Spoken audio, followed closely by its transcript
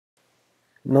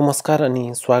नमस्कार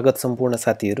अनि स्वागत सम्पूर्ण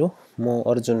साथीहरू। म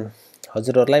अर्जुन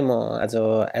हजुरहरूलाई म आज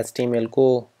HTML को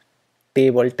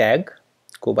टेबल ट्याग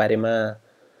को बारेमा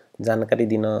जानकारी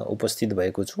दिन उपस्थित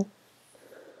भएको छु।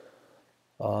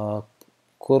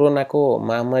 कोरोनाको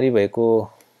महामारी भएको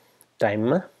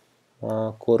टाइममा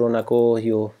कोरोनाको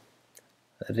यो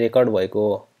रेकर्ड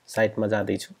भएको साइटमा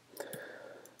जाँदै छु,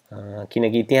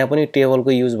 किनकि त्यहाँ पनि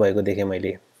टेबलको युज भएको देखेँ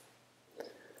मैले।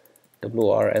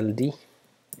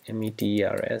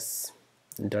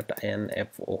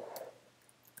 wrldmeters.info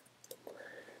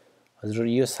हजुर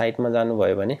यो साइटमा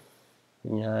जानुभयो भने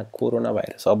यहाँ कोरोना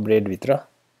भाइरस अपडेट भित्र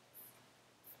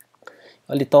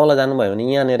अलि तल जानुभयो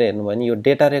भने यहाँनिर हेर्नुभयो भने यो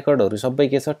डेटा रेकर्डहरु सबै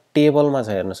के छ टेबलमा छ।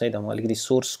 हेर्नुस् है त, म अलिकति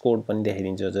सोर्स कोड पनि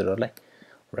देखाइदिन्छु हजुरहरुलाई।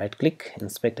 राइट क्लिक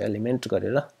इन्सपेक्ट एलिमेन्ट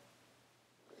गरेर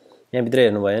यहाँ भित्र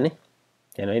हेर्नुभयो भने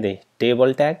हेर्नु है,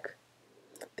 टेबल ट्याग,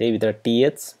 त्यही भित्र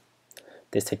टीएच,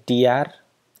 त्यसै टीआर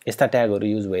यस्ता ट्यागहरु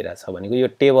युज भइराछ भनेको यो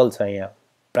टेबल छ। यहाँ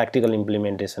प्र्याक्टिकल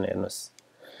इम्प्लिमेन्टेसन हेर्नुस्।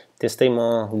 त्यस्तै म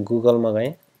गुगलमा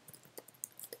गए,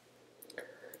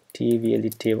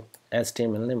 टेबल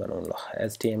HTML नै भनौं ल,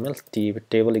 HTML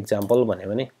टेबल एक्जाम्पल भन्यो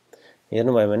भने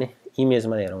हेर्नुभयो भने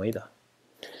इमेजमा हेरौँ है त।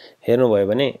 हेर्नुभयो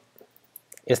भने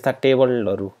यस्ता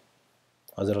टेबलहरु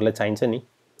हजुरहरुलाई चाहिन्छ नि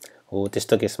हो,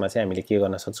 त्यस्तो केसमा चाहिँ हामीले के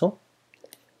गर्न सक्छौं,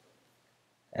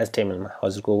 HTML मा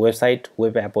हजुरको वेबसाइट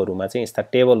वेब एपहरुमा चाहिँ यस्ता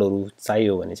टेबलहरु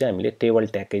चाहियो भने चाहिँ हामीले टेबल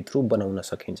ट्यागकै थ्रु बनाउन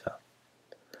सकिन्छ।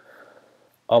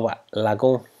 अब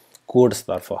लागौं कोड्स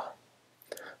तर्फ।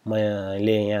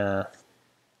 मैले यहाँ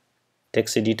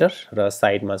टेक्स्ट एडिटर र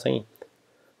साइडमा चाहिँ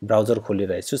ब्राउजर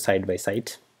खोलिरहेको छु साइड बाइ साइड,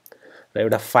 र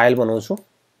एउटा फाइल बनाउँछु।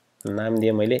 नाम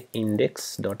दिए मैले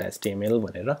index.html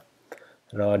भनेर,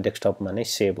 र डेस्कटपमा नै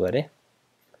सेभ गरे,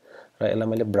 र यसलाई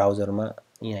मैले ब्राउजरमा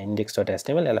यहाँ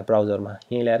index.html यसलाई ब्राउजरमा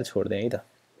यही ल्याएर छोड्दै है त।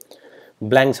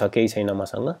 ब्ल्याङ्क छ, केही छैन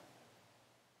मसँग।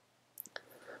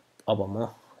 अब म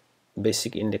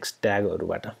बेसिक इन्डेक्स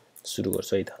ट्यागहरुबाट सुरु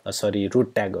गर्छु है त, sorry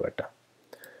root ट्यागबाट।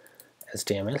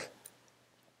 HTML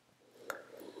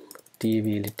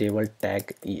table tag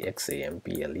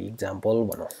example example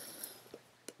भनौं।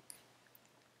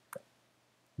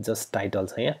 जस्ट टाइटल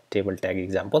छ यहाँ, टेबल ट्याग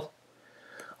एक्जाम्पल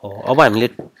हो। अब हामीले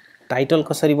टाइटल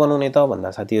कसरी बनाउने त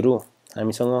भन्दा साथीहरु,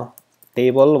 हामीसँग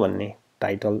टेबल भन्ने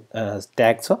टाइटल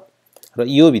ट्याग छ, र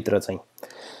यो भित्र चाहिँ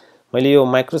मैले यो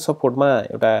माइक्रोसफ्ट वर्डमा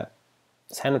एउटा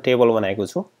सानो टेबल बनाएको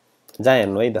छु। जहाँ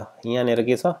हेर्नु है त, यहाँनिर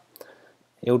के छ,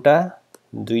 एउटा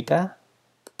दुईटा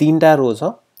तीनटा रो छ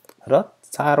र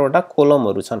चारवटा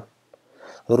कोलमहरु छन्।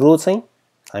 रो चाहिँ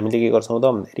हामीले के गर्छौं त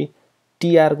भन्दाखेरि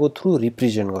टीआर को थ्रु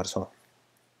रिप्रेजेन्ट गर्छौं।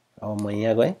 अब म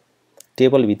यहाँ गए,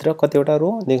 टेबल भित्र कतिवटा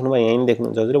रो देख्नुभयो, यहाँ नि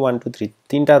देख्नुहुन्छ हजुरले 1 2 3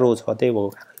 तीनटा रो छ, त्यही भएको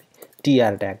कारणले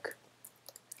टीआर ट्याग।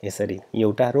 यसरी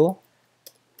एउटा रो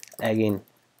अगेन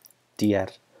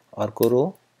टीआर, अर्को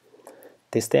रो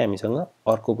त्यस्तै हामीसँग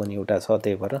अर्को पनि एउटा छ,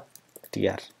 त्यही भएर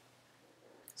टीआर,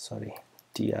 सरी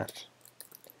टीआर,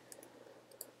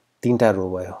 तीनटा रो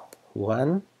भयो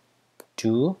 1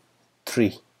 2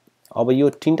 3। अब यो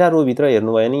तीनटा रो भित्र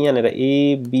हेर्नुभयो नि यहाँनिर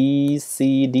ए बी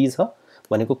सी डी छ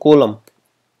भनेको कोलम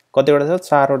कतिवटा छ,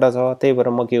 चारवटा छ। त्यही भएर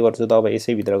म के गर्छु त, अब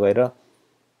यसै भित्र गएर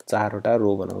चारवटा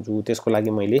रो बनाउँछु। त्यसको लागि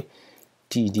मैले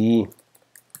टीडी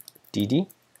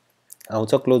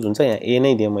आउँछ, क्लोज हुन्छ, यहाँ ए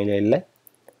नै दिए मैले यसलाई,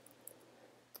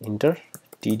 enter,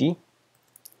 TD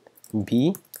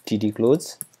be TD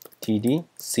close, TD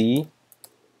C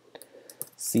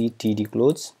TD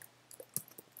close,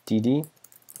 TD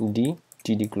D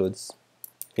TD close.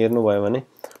 हेर्नुभयो भने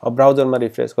अब ब्राउजरमा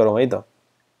रिफ्रेश गरौँ है त,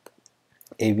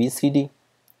 एबीसीडी।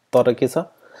 तर के छ,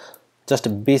 जस्ट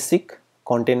बेसिक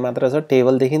कन्टेन्ट मात्र छ,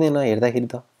 टेबल देखिदैन हेर्दाखेरि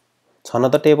त। छन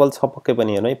त टेबल छ पक्कै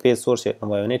पनि, हेर्नु है, पेज सोर्स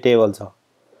हेर्नुभयो भने टेबल छ,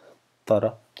 तर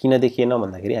किन देखिएन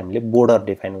भन्दाखेरि हामीले बोर्डर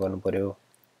डिफाइन गर्नु पर्यो।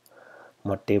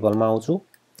 म टेबलमा आउँछु,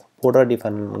 बोर्डर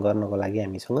डिफाइन गर्नको लागि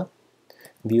हामीसँग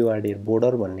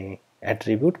बोर्डर भन्ने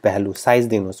एट्रिब्युट भ्यालु साइज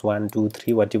दिनुस् 1 2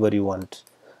 3 व्हाटएभर यु वान्ट,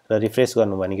 र रिफ्रेश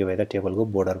गर्नु भने के भयो त, टेबलको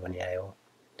बोर्डर पनि आयो।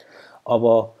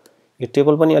 अब यो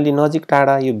टेबल पनि अलि नजिक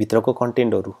टाढा, यो भित्रको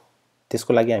कन्टेन्टहरु,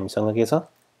 त्यसको लागि हामीसँग के छ,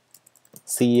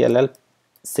 CLL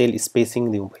सेल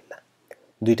स्पेसिङ दिउँ पहिला।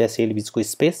 दुईटा सेल बीचको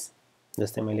स्पेस,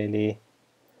 जस्तै मैले अहिले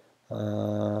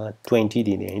 20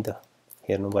 दिने है त।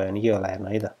 हेर्नुभयो भने के होला, हेर्नु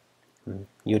है त,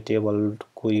 यो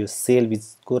टेबलको यो सेल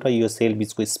बीचको र यो सेल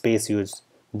बीचको स्पेस युज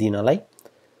दिनलाई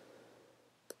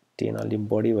 10 अलि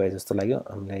बढी भयो जस्तो लाग्यो,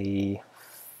 हामीलाई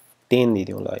 10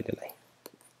 दिदिउँ ल अहिलेलाई,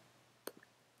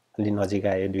 अलि नजिक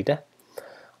आयो दुईटा।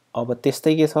 अब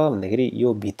त्यस्तै के छ भन्दाखेरि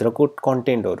यो भित्रको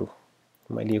कन्टेन्टहरु,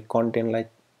 मैले यो कन्टेन्टलाई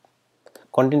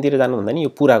कन्टेन्टतिर जानुभन्दा नि यो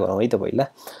पुरा गरौँ है त पहिला।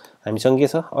 हामीसँग के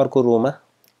छ, अर्को रोमा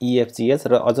EFGH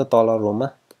र अझ तल रोमा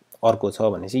अर्को छ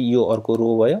भनेपछि यो अर्को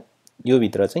रो भयो। यो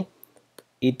भित्र चाहिँ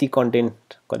यति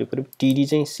कन्टेन्ट करिब टिडी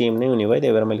चाहिँ सेम नै हुने भयो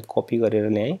त्यही भएर मैले कपी गरेर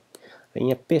ल्याएँ र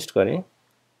यहाँ पेस्ट गरेँ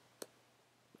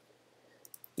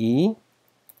E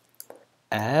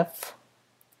F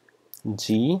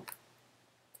G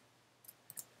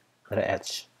र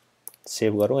H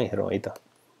सेभ गरौँ हेरौँ है त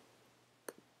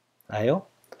आयो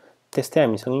त्यस्तै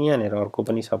हामीसँग यहाँनेर अर्को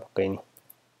पनि छ पक्कै नि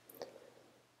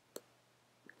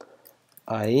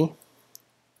I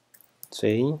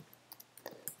चाहिँ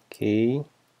K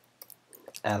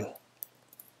L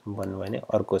भन्नु भने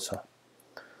अर्को छ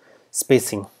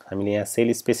स्पेसिङ हामीले यहाँ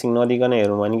सेल स्पेसिङ नदिकन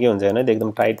हेरौँ भने के हुन्छ भने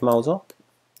एकदम टाइटमा आउँछ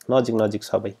नजिक नजिक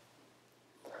सबै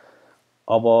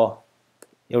अब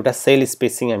एउटा सेल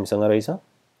स्पेसिङ हामीसँग रहेछ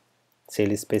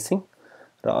सेल स्पेसिङ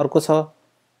र अर्को छ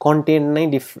कन्टेन्ट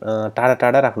नै टाढा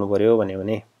टाढा राख्नु पर्यो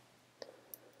भने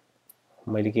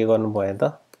मैले के गर्नु भयो त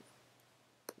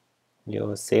यो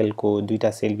सेलको दुईटा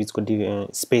सेल बीचको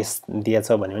स्पेस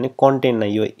दिएछ भने कन्टेन्ट नै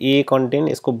यो ए कन्टेन्ट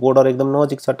यसको बोर्डर एकदम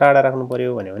नजिक छ टाढा राख्नु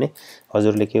पर्यो भने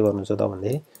हजुरले के गर्नुहुन्छ त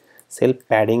भन्दै सेल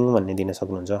प्याडिङ भन्ने दिन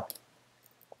सक्नुहुन्छ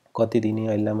कति दिने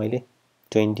अहिले मैले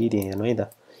 20 दिए हेर्नु है त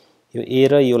यो ए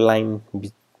र यो लाइन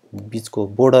बीचको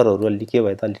बोर्डरहरु अलि के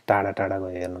भयो त अलि टाढा टाढा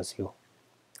गयो हेर्नुस्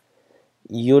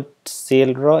यो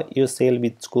सेल र यो सेल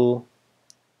बीचको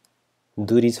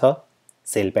दूरी छ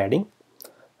सेल प्याडिङ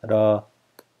र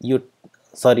यो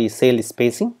सरी सेल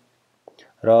स्पेसिङ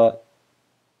र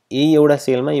यही एउटा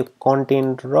सेलमा यो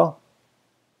कन्टेन्ट र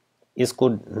यसको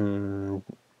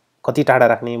कति टाढा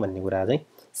राख्ने भन्ने कुरा चाहिँ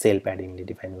सेल प्याडिङले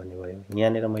डिफाइन गर्ने भयो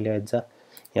यहाँनेर मैले अझ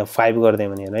यहाँ 5 गर्दै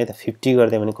भने है त 50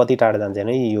 गर्दै भने कति टाढा जान्छ हैन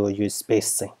यो स्पेस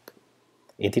चाहिँ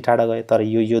यति टाढा गयो तर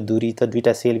यो दूरी त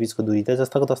दुईटा सेल बीचको दूरी त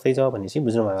जस्तोको तस्तै छ भनेपछि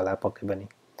बुझ्नु भयो होला पक्कै पनि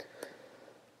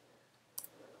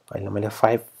अहिले मैले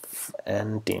 5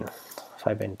 and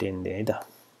 10 दिए है त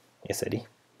यसरी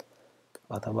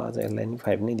अथवा अझ यसलाई नि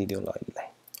 5 नै दिदियो ल यसलाई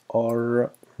or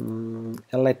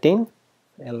यसलाई 10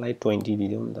 यसलाई 20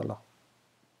 दिदियो नि त ल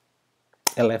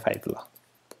यसलाई 5 ल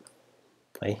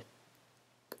है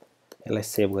यसलाई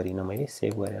सेभ गरिन मैले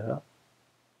सेभ गरेर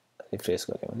रिफ्रेश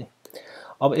गरे भने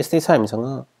अब यस्तै छ हामीसँग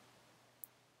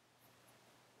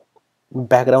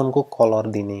ब्याकग्राउन्डको कलर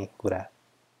दिने कुरा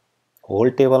होल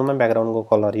टेबलमा ब्याकग्राउन्डको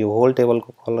कलर यो होल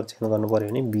टेबलको कलर चेन्ज गर्नु पर्यो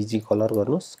भने बीजी कलर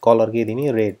गर्नुस् कलर के दिने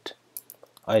रेड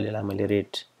अहिलेलाई मैले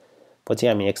रेड पछि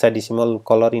हामी हेक्साडेसिमल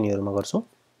कलर यिनीहरुमा गर्छौं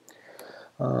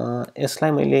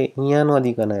यसलाई मैले यहाँ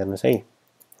नदिकन हेर्नुस् है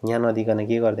यहाँ नदिकन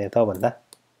के गर्दै त भन्दा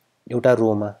एउटा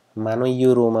रोमा मानौ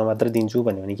यो रोमा मात्र दिन्छु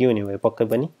भन्यो भने के हुने भयो पक्कै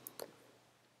पनि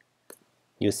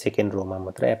यो सेकेन्ड रोमा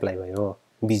मात्र एप्लाई भयो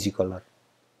बीजी कलर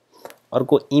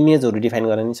अर्को इमेजहरु डिफाइन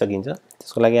गर्न नि सकिन्छ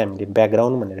त्यसको लागि हामीले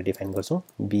ब्याकग्राउन्ड भनेर डिफाइन गर्छौं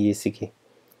BACK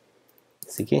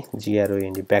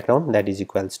GROUND background that is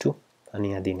equals to अनि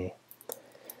यहाँ दिने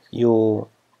यो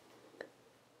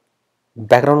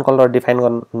ब्याकग्राउन्ड कलर डिफाइन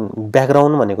गर्न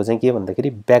ब्याकग्राउन्ड भनेको चाहिँ के भन्दाखेरि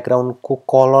ब्याकग्राउन्डको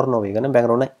कलर नभइकन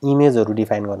ब्याकग्राउन्डमा इमेजहरु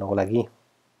डिफाइन गर्नको लागि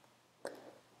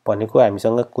भनेको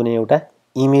हामीसँग कुनै एउटा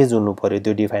इमेज हुनु पर्यो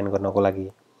त्यो डिफाइन गर्नको लागि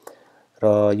र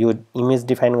यो इमेज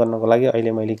डिफाइन गर्नको लागि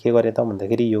अहिले मैले के गरे त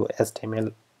भन्दाखेरि यो HTML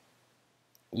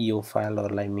यो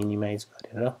फाइलहरुलाई मिनिमाइज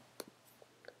गरेर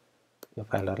यो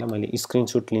फाइलहरुलाई मैले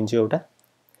स्क्रिनशट लिन्छु एउटा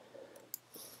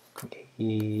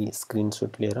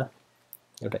स्क्रिनशट लिएर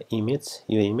एउटा इमेज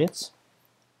यो इमेज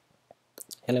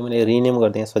यसलाई मैले रिनेम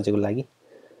गर्दै सजिलो लागि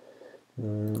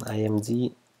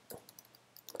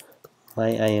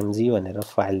img भनेर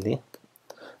फाइल दिए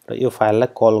र यो फाइललाई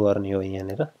कल गर्ने हो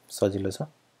यहाँनेर सजिलो छ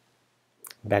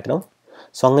ब्याकग्राउन्ड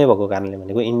सँगै भएको कारणले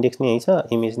भनेको इन्डेक्स नि यही छ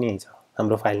इमेज नि यही छ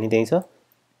हाम्रो फाइल नि त्यही छ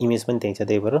इमेज पनि त्यही छ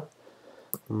त्यही भएर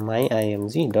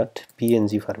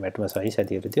myimg.png फर्मेटमा छ है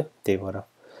साथीहरु त्यो त्यही भएर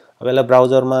अब यसलाई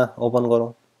ब्राउजरमा ओपन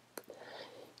गरौँ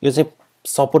यो चाहिँ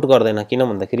सपोर्ट गर्दैन किन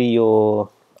भन्दाखेरि यो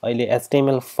अहिले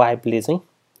HTML5 ले चाहिँ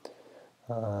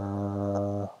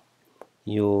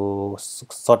यो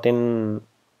सर्टेन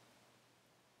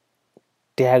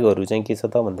ट्यागहरु चाहिँ के छ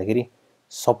त भन्दाखेरि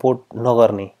सपोर्ट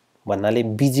नगर्ने भन्नाले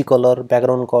BG colour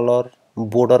background colour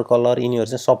border colour यिनीहरु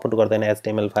चाहिँ सपोर्ट गर्दैन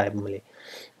HTML5 ले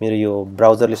मेरो यो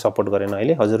ब्राउजरले सपोर्ट गरेन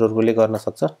अहिले हजुरहरुले गर्न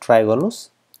सक्छ ट्राई गर्नुस्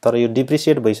तर यो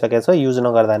डिप्रिसिएट भइसकेछ युज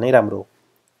नगर्दा नै राम्रो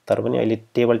तर पनि अहिले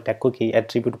टेबल ट्यागको केही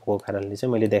एट्रिब्युट भएको कारणले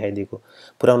चाहिँ मैले देखाइदिएको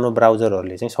पुरानो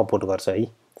ब्राउजरहरुले चाहिँ सपोर्ट गर्छ है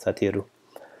साथीहरु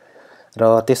र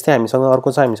त्यस्तै हामीसँग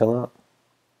अर्को छ हामीसँग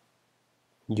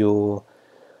यो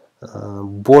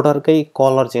बोर्डरकै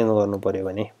कलर चेन्ज गर्नु पर्यो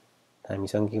भने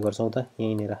हामीसँग के गर्छौं त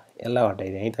यहीँनेर यसलाई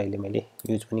हटाइदिए है त अहिले मैले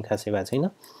युज पनि खासै भएको छैन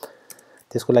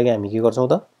त्यसको लागि हामी के गर्छौं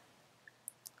त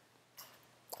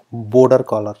border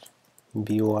colour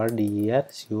BORDER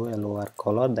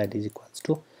colour that is equals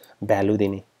to value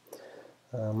दिने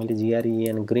मैले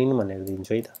GREN ग्रीन भनेर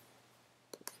दिन्छु है त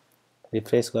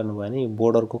रिफ्रेश गर्नु भयो भने यो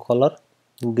बोर्डरको कलर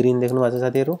ग्रीन देख्नु भएको छ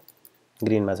साथीहरु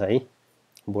ग्रीनमा छ है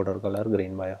बोर्डर कलर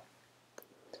ग्रीन भयो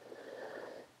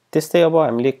त्यस्तै अब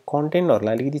हामीले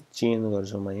कन्टेन्टहरुलाई अलिकति चेन्ज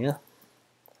गर्छौं म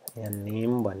यहाँ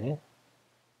नेम भने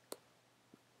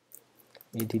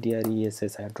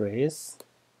address address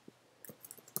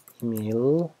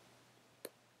email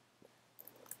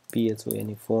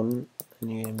phone phone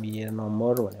UMBA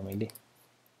number भने मैले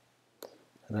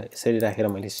र यसरी राखेर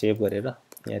मैले सेभ गरेर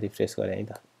यहाँ रिफ्रेश गरे है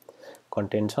त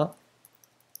कन्टेन्ट छ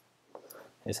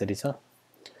यसरी छ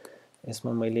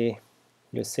यसमा मैले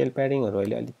यो सेल प्याडिङहरु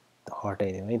अहिले अलि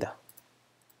हटाइदिउँ है त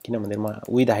किनभने म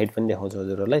विथ हाइट पनि देखाउँछु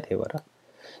हजुरहरुलाई त्यही भएर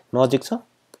नजिक छ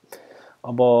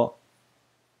अब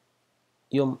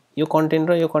यो कन्टेन्ट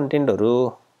र यो कन्टेन्टहरु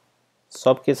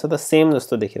सब के छ त सेम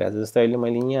जस्तो देखिरहेछ जस्तै अहिले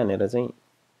मैले यहाँ हानेर चाहिँ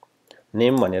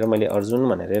नेम भनेर मैले अर्जुन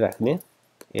भनेर राख्ने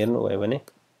हेर्नु भयो भने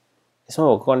यसमा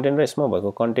भएको कन्टेन्ट र यसमा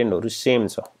भएको कन्टेन्टहरु सेम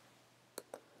छ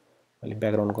मैले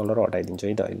ब्याकग्राउन्ड कलर हटाइदिन्छु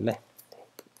है त अहिलेलाई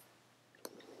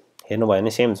हेर्नु भयो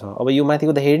भने सेम छ अब यो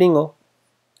माथिको त हेडिङ हो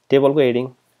टेबलको हेडिङ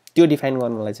त्यो डिफाइन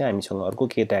गर्नलाई चाहिँ हामीसँग अर्को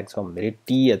के ट्याग छ भन्दाखेरि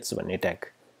th भन्ने ट्याग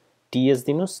th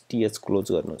दिनुस् th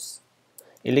क्लोज गर्नुस्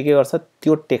यसले के गर्छ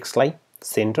त्यो टेक्स्टलाई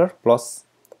सेन्टर प्लस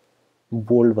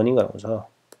बोल्ड पनि गराउँछ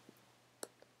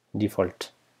डिफल्ट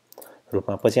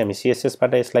रुपमा पछि हामी css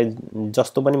बाट यसलाई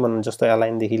जस्तो पनि बनाउन जस्तो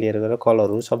अलाइन देखि लिएर गएर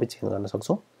कलरहरु सबै चेन्ज गर्न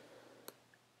सक्छौं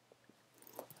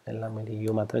यसलाई मैले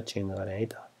यो मात्र चेन्ज गरे है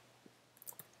त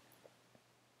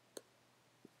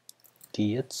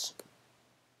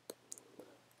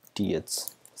th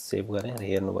सेभ गरे र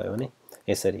हेर्नु भयो भने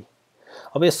यसरी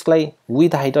अब यसलाई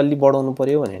विथ हाइट अलि बढाउनु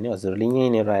पर्यो भने नि हजुरले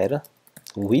यहीँनेर आएर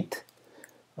विथ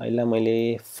अहिले मैले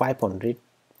 500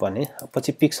 भने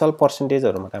पछि पिक्सल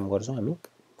पर्सेन्टेजहरुमा काम गर्छौं हामी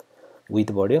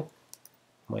विथ बढ्यो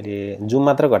मैले जुम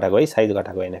मात्र घटाएको है साइज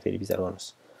घटाएको हैन फेरि विचार गर्नुस्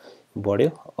बढ्यो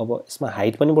अब यसमा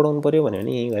हाइट पनि बढाउनु पर्यो भने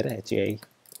यही गएर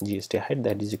gst height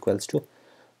that is equals to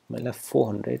मैले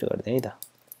 400 गर्दै है त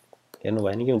हेर्नु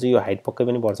भयो नि के हुन्छ यो हाइट पक्कै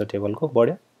पनि बढ्छ टेबलको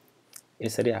बढ्यो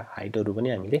यसरी हाइटहरु पनि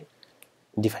हामीले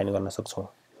डिफाइन गर्न सक्छौं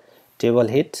table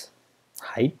head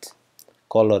height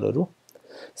कलरहरु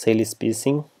sale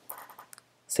spacing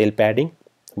sale padding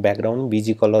background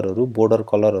बीजी कलरहरु बोर्डर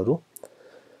कलरहरु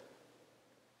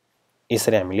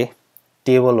यसरी हामीले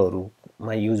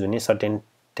टेबलहरुमा युज हुने सर्टेन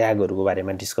ट्यागहरुको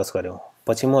बारेमा डिस्कस गर्यौं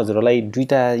पछि म हजुरलाई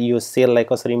दुईटा यो सेललाई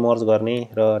कसरी मर्ज गर्ने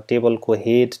र टेबलको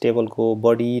हेड टेबलको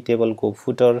बडी टेबलको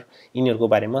फुटर यिनीहरुको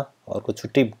बारेमा अर्को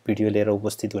छुट्टै भिडियो लिएर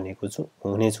उपस्थित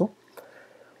हुनेछु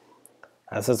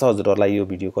आशा छ हजुरहरुलाई यो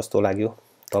भिडियो कस्तो लाग्यो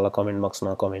तल कमेन्ट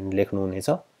बक्समा कमेन्ट लेख्नु हुनेछ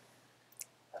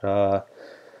र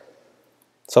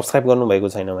सब्स्क्राइब गर्नु भएको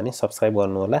छैन भने सब्स्क्राइब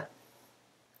गर्नु होला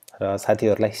र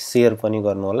साथीहरुलाई शेयर पनि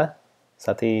गर्नु होला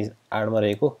साथै आडमा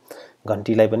रहेको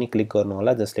घण्टीलाई पनि क्लिक गर्नु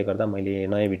होला जसले गर्दा मैले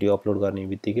नयाँ भिडियो अपलोड गर्ने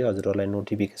बित्तिकै हजुरहरुलाई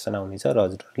नोटिफिकेसन आउनेछ र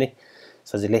हजुरहरुले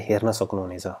सजिलै हेर्न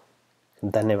सक्नुहुनेछ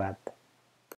धन्यवाद